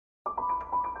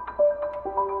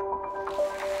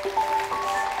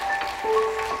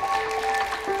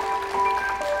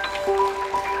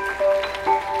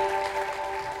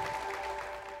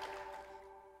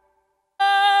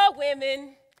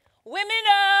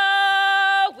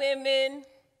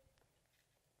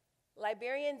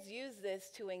Liberians use this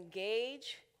to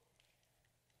engage.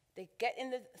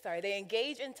 They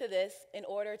engage into this in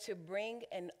order to bring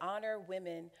and honor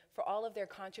women for all of their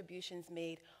contributions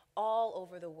made all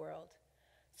over the world.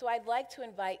 So I'd like to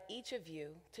invite each of you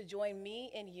to join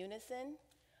me in unison.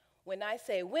 When I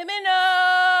say, women,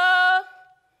 oh,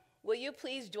 will you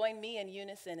please join me in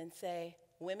unison and say,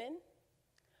 women?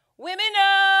 Women,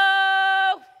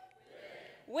 oh!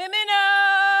 Women,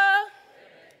 oh!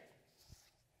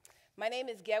 My name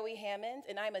is Giewee Hammond,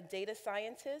 and I'm a data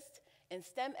scientist and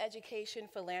STEM education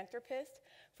philanthropist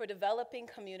for developing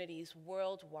communities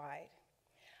worldwide.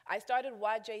 I started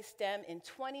Wahjay-STEM in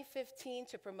 2015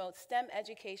 to promote STEM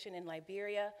education in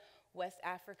Liberia, West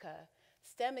Africa.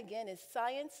 STEM, again, is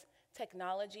science,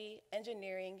 technology,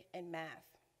 engineering, and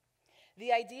math.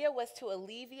 The idea was to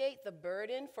alleviate the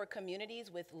burden for communities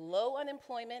with low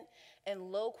unemployment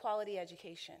and low quality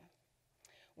education.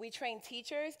 We train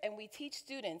teachers and we teach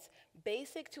students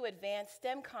basic to advanced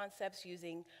STEM concepts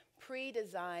using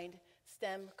pre-designed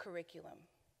STEM curriculum.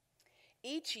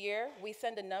 Each year, we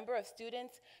send a number of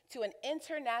students to an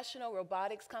international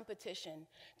robotics competition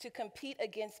to compete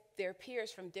against their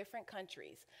peers from different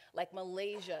countries, like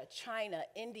Malaysia, China,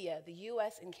 India, the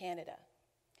US, and Canada.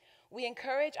 We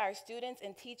encourage our students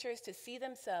and teachers to see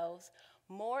themselves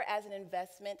more as an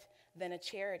investment than a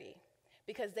charity,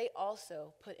 because they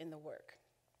also put in the work.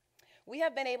 We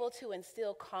have been able to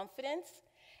instill confidence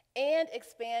and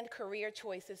expand career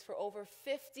choices for over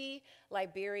 50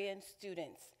 Liberian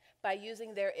students by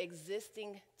using their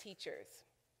existing teachers.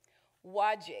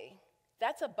 Wahjay,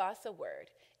 that's a Bassa word,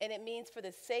 and it means for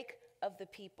the sake of the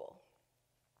people.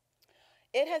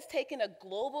 It has taken a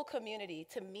global community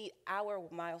to meet our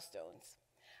milestones.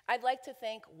 I'd like to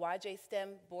thank Wahjay-STEM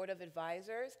Board of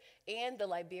Advisors and the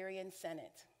Liberian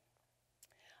Senate.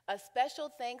 A special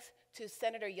thanks to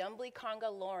Senator Yumbly Conga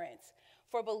Lawrence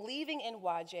for believing in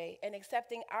Wahjay and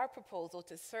accepting our proposal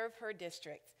to serve her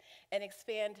district and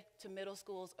expand to middle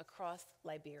schools across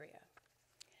Liberia.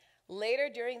 Later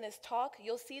during this talk,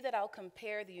 you'll see that I'll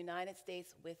compare the United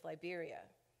States with Liberia.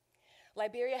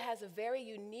 Liberia has a very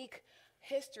unique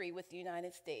history with the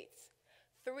United States.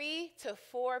 3 to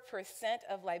 4%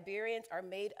 of Liberians are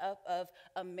made up of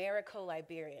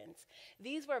Americo-Liberians.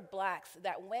 These were blacks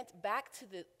that went back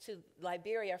to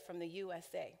Liberia from the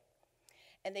USA.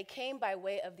 And they came by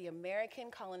way of the American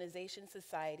Colonization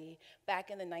Society back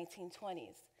in the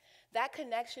 1920s. That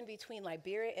connection between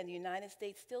Liberia and the United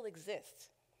States still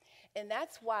exists. And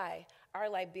that's why our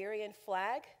Liberian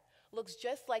flag looks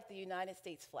just like the United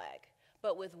States flag,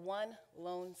 but with one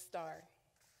lone star.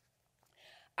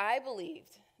 I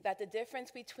believed that the difference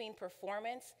between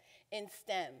performance in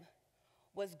STEM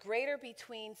was greater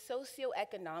between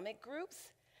socioeconomic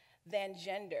groups than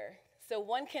gender. So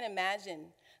one can imagine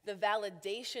the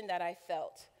validation that I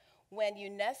felt when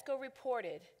UNESCO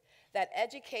reported that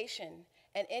education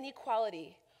and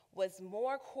inequality was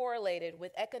more correlated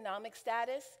with economic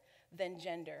status than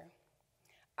gender.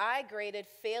 I graded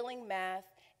failing math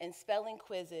and spelling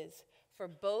quizzes for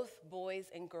both boys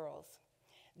and girls.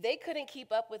 They couldn't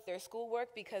keep up with their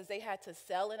schoolwork because they had to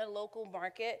sell in a local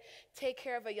market, take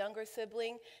care of a younger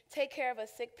sibling, take care of a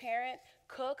sick parent,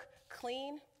 cook,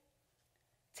 clean.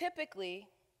 Typically,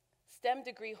 STEM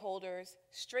degree holders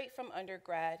straight from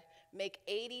undergrad make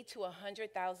 $80,000 to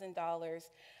 $100,000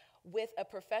 with a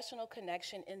professional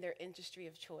connection in their industry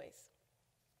of choice.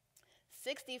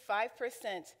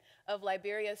 65% of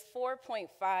Liberia's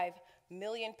 4.5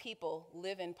 million people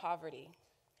live in poverty.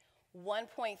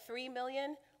 1.3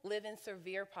 million live in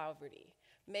severe poverty,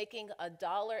 making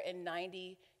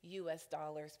 $1.90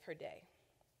 per day.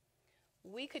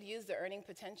 We could use the earning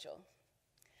potential.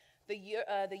 The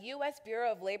US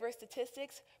Bureau of Labor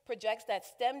Statistics projects that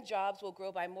STEM jobs will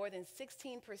grow by more than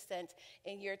 16%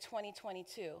 in year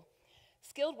 2022.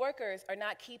 Skilled workers are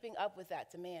not keeping up with that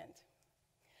demand.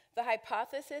 The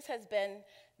hypothesis has been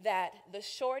that the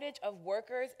shortage of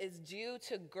workers is due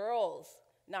to girls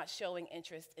not showing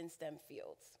interest in STEM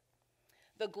fields.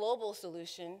 The global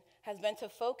solution has been to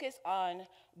focus on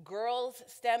girls'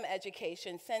 STEM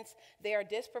education since they are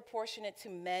disproportionate to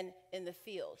men in the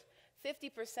field.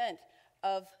 50%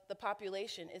 of the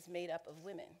population is made up of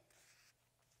women.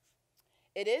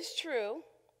 It is true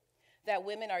that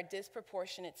women are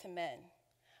disproportionate to men,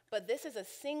 but this is a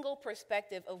single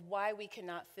perspective of why we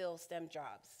cannot fill STEM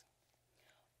jobs.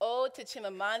 Ode to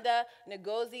Chimamanda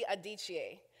Ngozi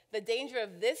Adichie. The danger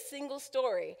of this single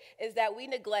story is that we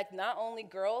neglect not only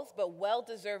girls, but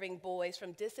well-deserving boys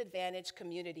from disadvantaged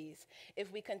communities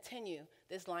if we continue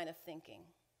this line of thinking.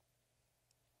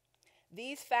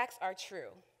 These facts are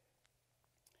true.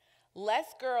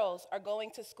 Less girls are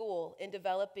going to school in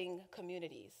developing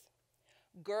communities.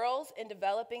 Girls in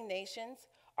developing nations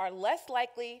are less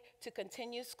likely to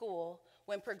continue school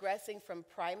when progressing from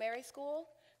primary school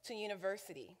to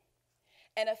university.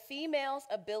 And a female's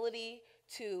ability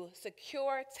to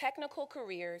secure technical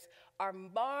careers are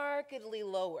markedly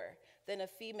lower than a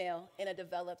female in a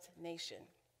developed nation.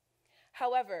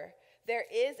 However, there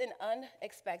is an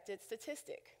unexpected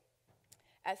statistic,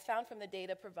 as found from the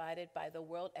data provided by the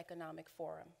World Economic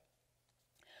Forum.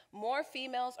 More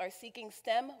females are seeking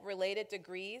STEM-related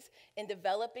degrees in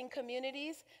developing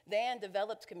communities than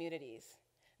developed communities.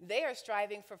 They are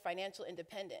striving for financial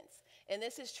independence, and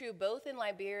this is true both in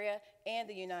Liberia and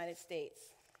the United States.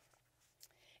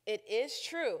 It is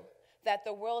true that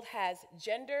the world has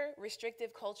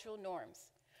gender-restrictive cultural norms,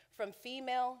 from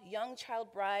female young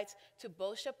child brides to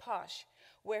bosha posh,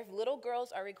 where little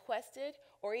girls are requested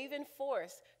or even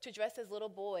forced to dress as little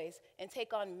boys and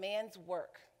take on man's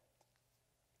work,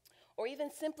 or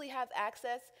even simply have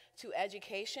access to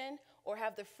education or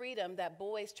have the freedom that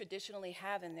boys traditionally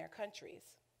have in their countries.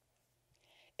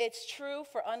 It's true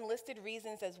for unlisted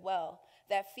reasons as well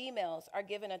that females are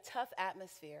given a tough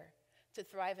atmosphere to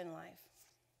thrive in life.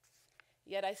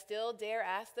 Yet I still dare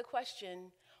ask the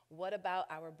question, what about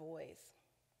our boys?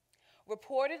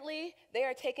 Reportedly, they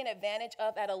are taken advantage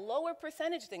of at a lower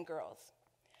percentage than girls.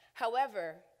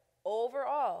 However,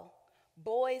 overall,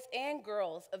 boys and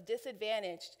girls of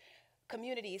disadvantaged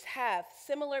communities have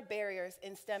similar barriers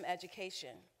in STEM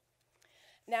education.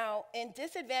 Now, in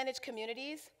disadvantaged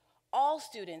communities, all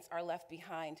students are left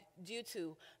behind due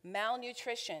to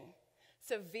malnutrition,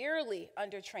 severely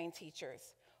undertrained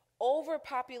teachers,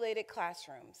 overpopulated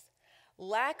classrooms,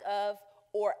 lack of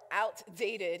or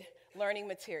outdated learning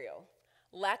material,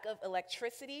 lack of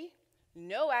electricity,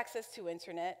 no access to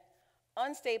internet,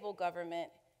 unstable government,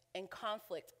 and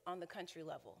conflict on the country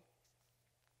level.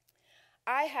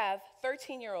 I have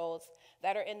 13-year-olds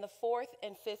that are in the 4th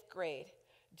and 5th grade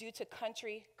due to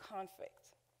country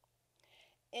conflict.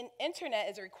 Internet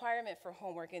is a requirement for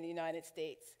homework in the United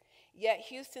States, yet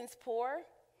Houston's poor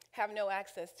have no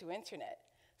access to internet.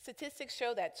 Statistics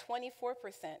show that 24%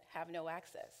 have no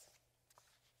access.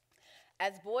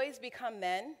 As boys become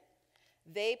men,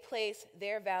 they place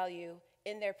their value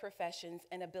in their professions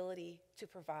and ability to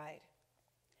provide.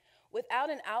 Without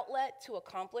an outlet to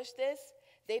accomplish this,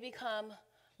 they become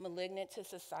malignant to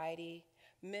society,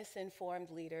 misinformed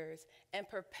leaders, and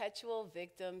perpetual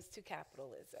victims to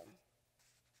capitalism.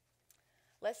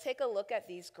 Let's take a look at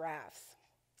these graphs.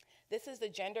 This is the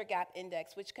Gender Gap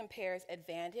Index, which compares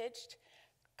advantaged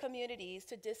communities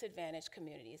to disadvantaged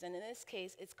communities, and in this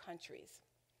case, it's countries.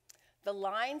 The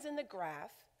lines in the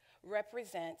graph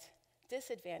represent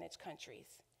disadvantaged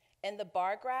countries, and the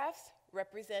bar graphs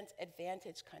represent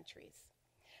advantaged countries.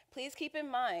 Please keep in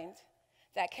mind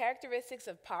that characteristics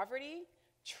of poverty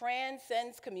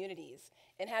transcends communities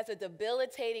and has a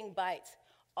debilitating bite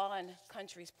on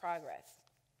countries' progress.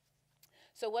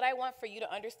 So what I want for you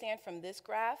to understand from this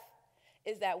graph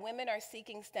is that women are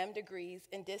seeking STEM degrees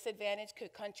in disadvantaged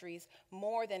countries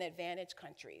more than advantaged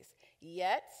countries.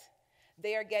 Yet,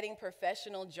 they are getting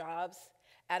professional jobs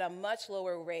at a much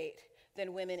lower rate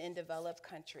than women in developed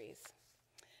countries.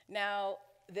 Now,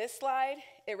 this slide,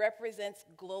 it represents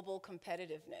global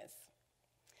competitiveness.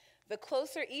 The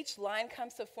closer each line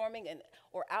comes to forming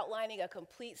or outlining a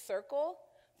complete circle,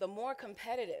 the more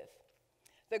competitive.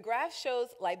 The graph shows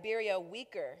Liberia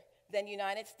weaker than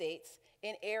United States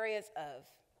in areas of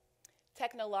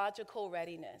technological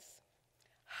readiness,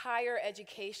 higher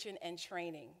education and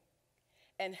training,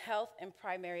 and health and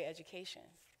primary education.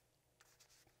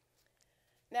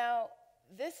 Now,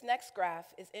 this next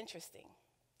graph is interesting.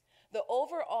 The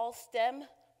overall STEM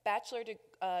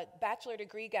bachelor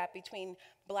degree gap between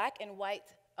Black and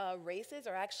white races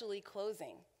are actually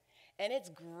closing, and it's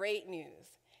great news.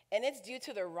 And it's due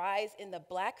to the rise in the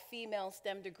Black female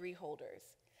STEM degree holders.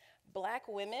 Black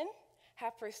women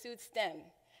have pursued STEM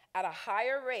at a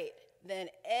higher rate than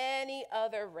any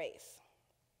other race,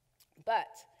 but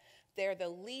they're the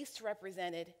least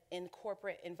represented in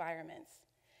corporate environments.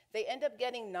 They end up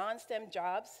getting non-STEM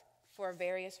jobs for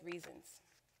various reasons.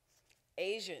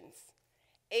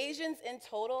 Asians in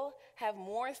total have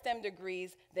more STEM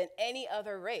degrees than any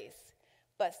other race,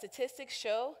 but statistics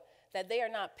show that they are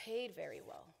not paid very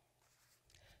well.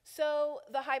 So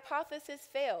the hypothesis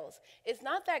fails. It's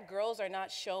not that girls are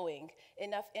not showing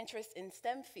enough interest in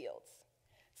STEM fields.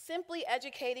 Simply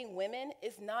educating women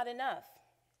is not enough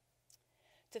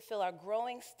to fill our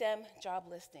growing STEM job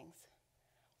listings.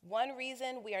 One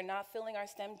reason we are not filling our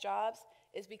STEM jobs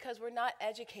is because we're not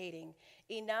educating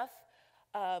enough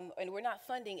and we're not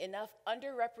funding enough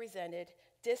underrepresented,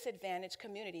 disadvantaged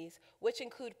communities, which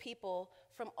include people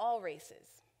from all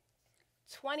races.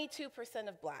 22%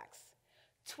 of blacks,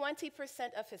 20%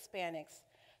 of Hispanics,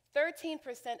 13%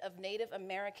 of Native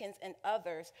Americans and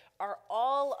others are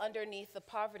all underneath the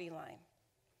poverty line.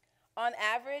 On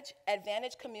average,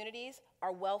 advantaged communities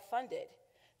are well funded.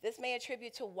 This may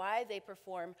attribute to why they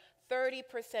perform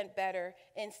 30% better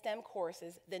in STEM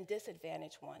courses than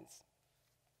disadvantaged ones.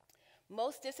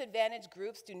 Most disadvantaged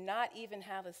groups do not even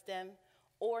have a STEM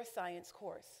or science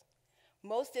course.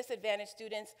 Most disadvantaged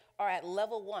students are at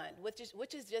level 1,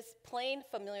 which is just plain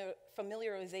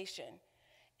familiarization,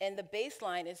 and the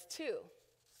baseline is 2.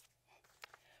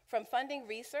 From funding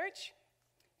research,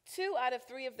 2 out of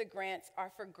 3 of the grants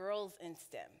are for girls in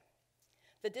STEM.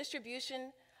 The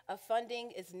distribution of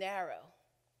funding is narrow,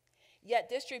 yet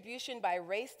distribution by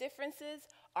race differences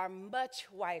are much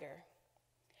wider.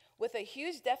 With a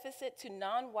huge deficit to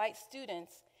non-white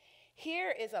students,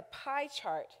 here is a pie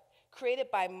chart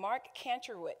created by Mark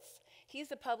Kantrowitz. He's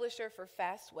the publisher for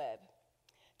FastWeb,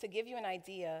 to give you an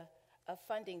idea of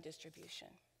funding distribution.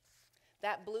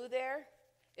 That blue there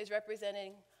is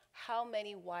representing how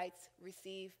many whites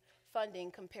receive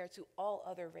funding compared to all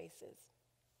other races.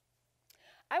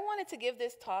 I wanted to give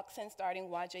this talk since starting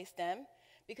Wahjay-STEM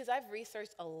because I've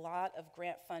researched a lot of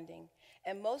grant funding,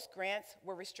 and most grants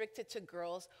were restricted to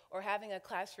girls or having a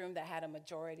classroom that had a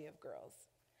majority of girls.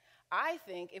 I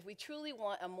think if we truly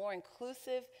want a more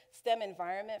inclusive STEM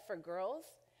environment for girls,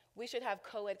 we should have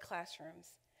co-ed classrooms.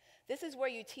 This is where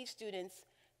you teach students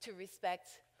to respect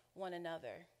one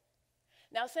another.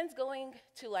 Now, since going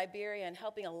to Liberia and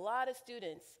helping a lot of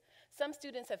students, some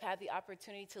students have had the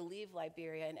opportunity to leave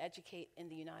Liberia and educate in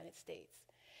the United States.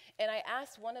 And I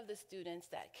asked one of the students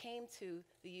that came to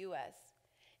the US,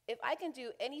 if I can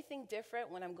do anything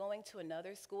different when I'm going to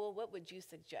another school, what would you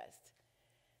suggest?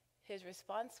 His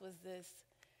response was this: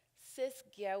 Sis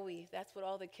Giewee, that's what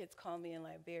all the kids call me in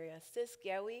Liberia. Sis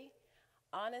Giewee,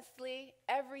 honestly,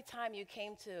 every time you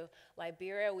came to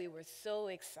Liberia, we were so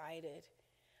excited.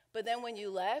 But then when you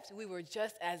left, we were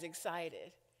just as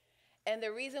excited. And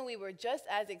the reason we were just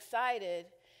as excited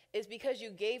is because you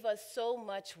gave us so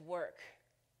much work.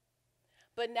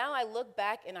 But now I look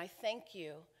back and I thank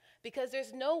you, because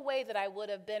there's no way that I would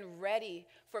have been ready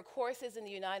for courses in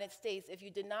the United States if you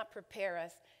did not prepare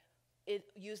us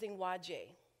using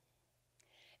Wahjay.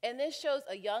 And this shows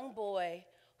a young boy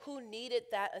who needed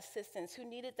that assistance, who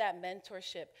needed that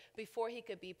mentorship before he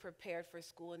could be prepared for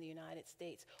school in the United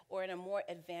States or in a more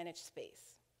advantaged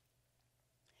space.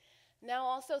 Now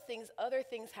also other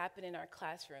things happen in our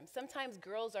classroom. Sometimes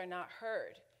girls are not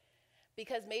heard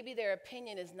because maybe their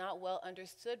opinion is not well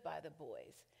understood by the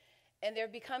boys. And there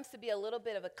becomes to be a little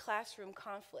bit of a classroom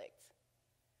conflict.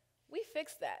 We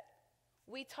fix that.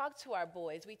 We talk to our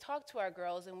boys, we talk to our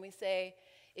girls, and we say,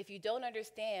 if you don't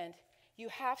understand, you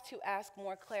have to ask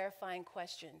more clarifying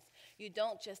questions. You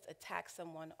don't just attack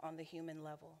someone on the human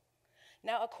level.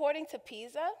 Now, according to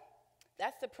PISA,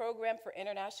 that's the Program for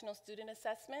International Student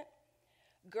Assessment,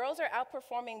 girls are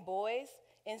outperforming boys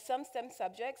in some STEM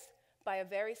subjects by a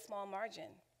very small margin.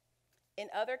 In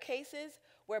other cases,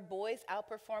 where boys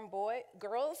outperform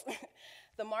girls,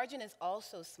 the margin is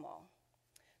also small.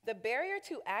 The barrier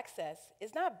to access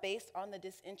is not based on the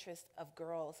disinterest of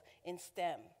girls in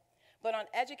STEM, but on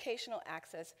educational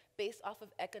access based off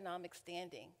of economic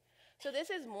standing. So this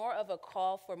is more of a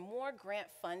call for more grant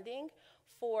funding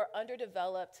for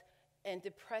underdeveloped and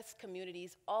depressed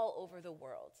communities all over the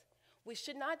world. We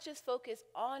should not just focus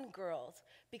on girls,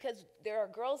 because there are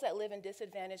girls that live in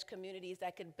disadvantaged communities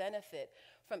that could benefit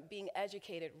from being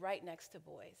educated right next to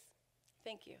boys.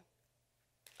 Thank you.